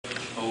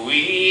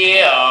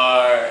We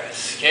are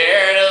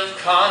scared of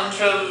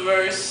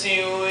controversy,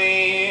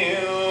 we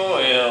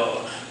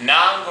will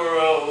not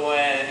grow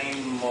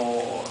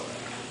anymore.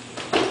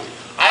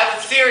 I have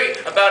a theory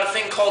about a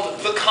thing called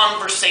the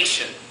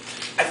conversation.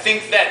 I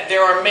think that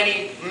there are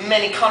many,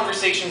 many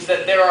conversations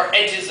that there are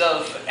edges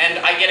of, and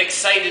I get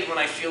excited when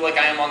I feel like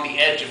I am on the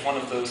edge of one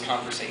of those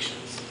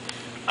conversations.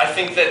 I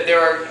think that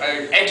there are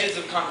edges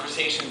of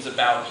conversations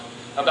about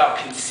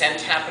consent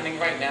happening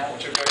right now,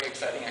 which are very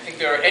exciting. I think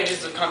there are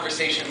edges of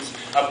conversations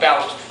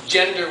about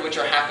gender, which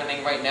are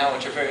happening right now,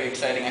 which are very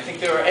exciting. I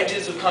think there are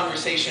edges of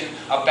conversation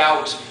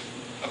about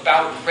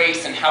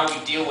race and how we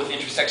deal with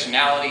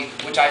intersectionality,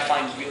 which I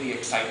find really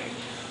exciting.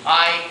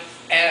 I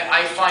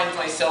find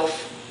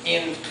myself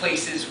in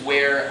places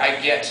where I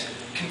get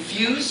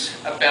confused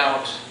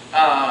about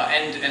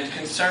and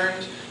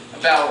concerned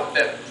about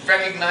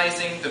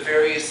recognizing the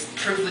various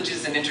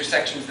privileges and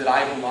intersections that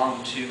I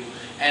belong to,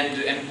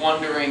 and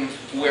wondering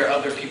where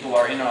other people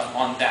are in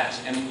on that,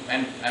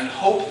 and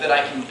hope that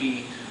I can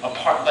be a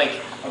part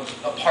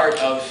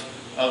of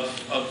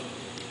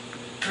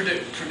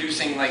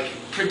producing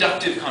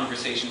productive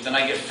conversations. And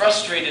I get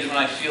frustrated when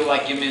I feel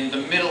like I'm in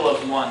the middle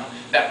of one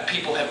that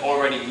people have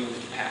already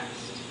moved past.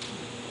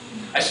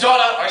 I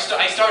start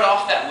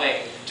off that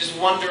way, just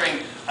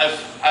wondering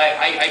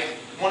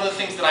one of the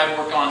things that I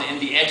work on in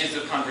the edges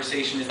of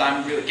conversation is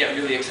get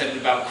really excited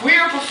about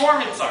queer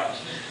performance art.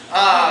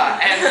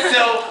 And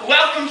so,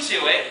 welcome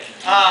to it.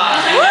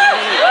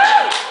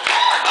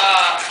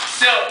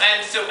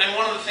 And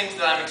one of the things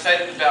that I'm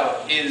excited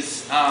about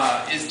is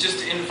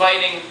just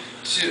inviting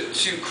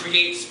to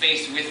create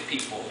space with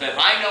people. That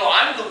I know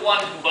I'm the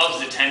one who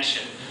loves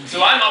attention,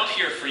 so I'm up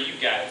here for you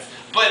guys.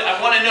 But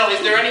I want to know, is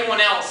there anyone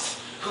else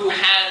who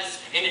has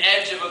an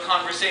edge of a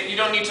conversation? You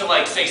don't need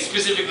to say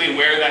specifically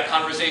where that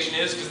conversation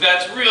is, because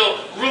that's real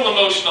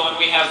emotional, and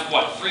we have,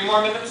 what, 3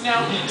 more minutes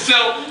now?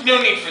 So, no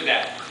need for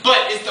that. But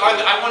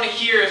I want to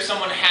hear if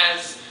someone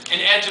has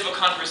an edge of a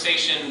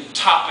conversation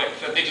topic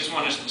that they just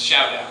want to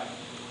shout out.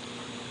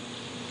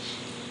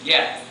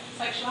 Yeah?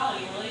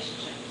 Sexuality and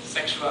relationships.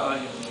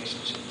 Sexuality and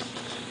relationships.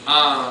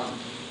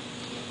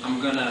 I'm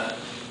gonna,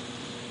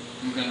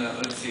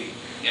 let's see.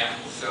 Yeah,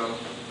 so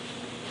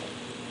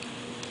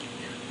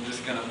I'm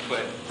just gonna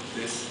put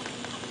this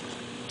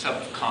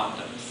tub of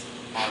condoms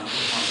on the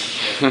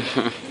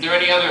table. Are there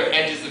any other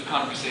edges of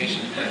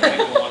conversation that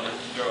people want to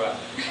throw out?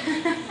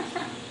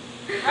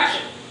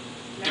 Depression.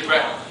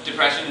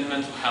 Depression and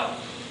mental health.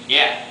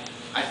 Yeah,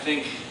 I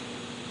think.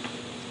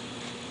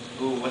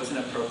 Ooh, what's an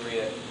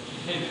appropriate?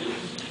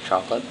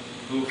 Chocolate.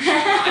 Ooh,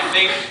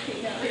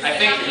 I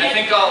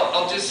think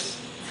I'll just.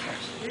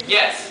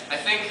 Yes, I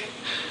think.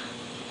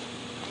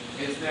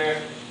 Is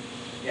there?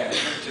 Yeah,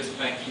 just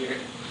back here.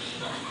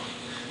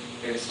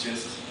 There's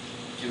just.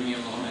 Give me a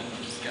moment.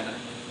 I'm just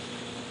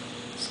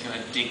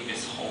gonna dig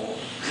this hole.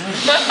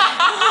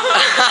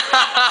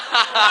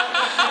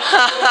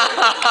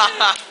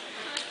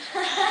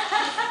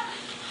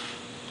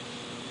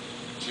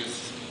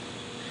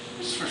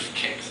 just for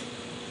kicks.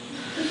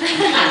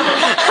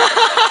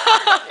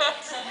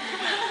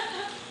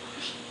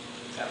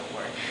 That'll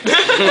work.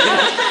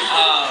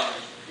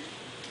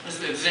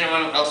 Does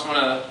anyone else want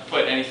to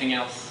put anything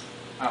else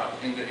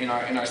in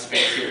our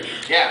space here?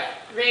 Yeah.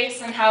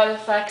 Race and how it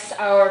affects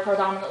our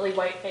predominantly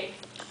white faith.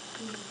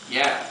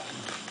 Yeah,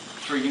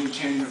 for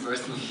Unitarian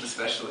Universalism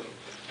especially.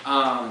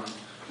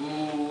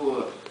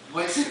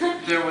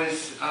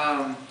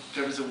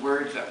 There was a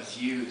word that was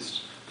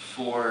used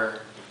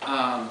for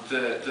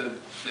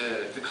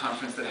the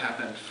conference that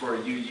happened for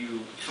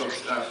UU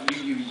folks,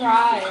 UU youth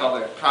of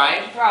color.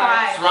 Pride?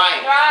 Thrive.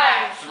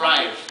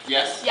 Thrive.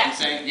 Yes? Yes. I'm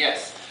saying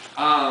yes.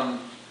 I'm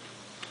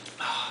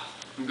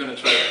gonna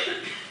try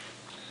it.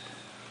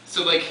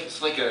 So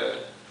it's like a,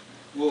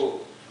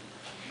 will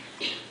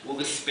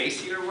this space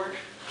heater work?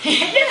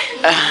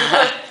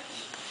 I'm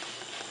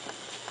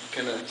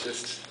gonna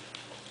just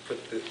put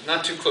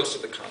not too close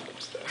to the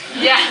condoms though.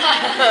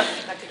 Yeah.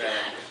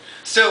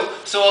 So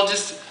I'll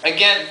just,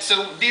 again,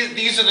 so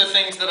these are the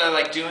things that I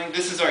like doing.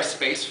 This is our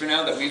space for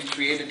now that we've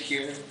created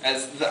here.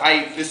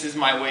 This is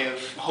my way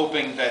of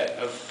hoping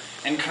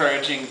of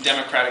encouraging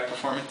democratic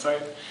performance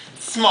art.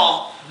 It's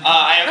small.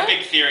 I have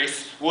big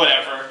theories.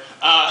 Whatever.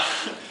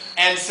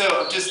 And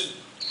so just,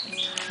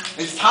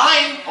 it's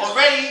time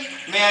already.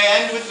 May I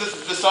end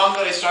with the song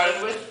that I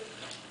started with?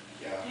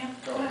 Yeah.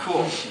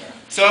 Cool.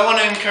 So I want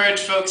to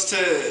encourage folks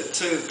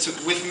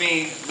to with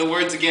me, the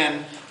words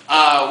again.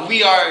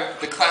 We are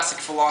the classic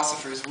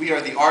philosophers. We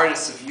are the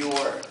artists of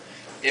yore.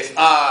 If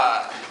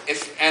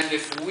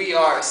we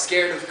are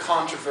scared of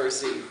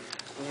controversy,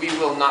 we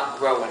will not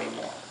grow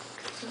anymore.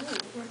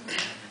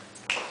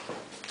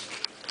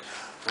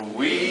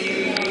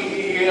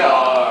 We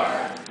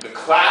are the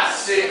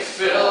classic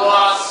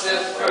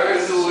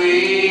philosophers.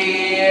 We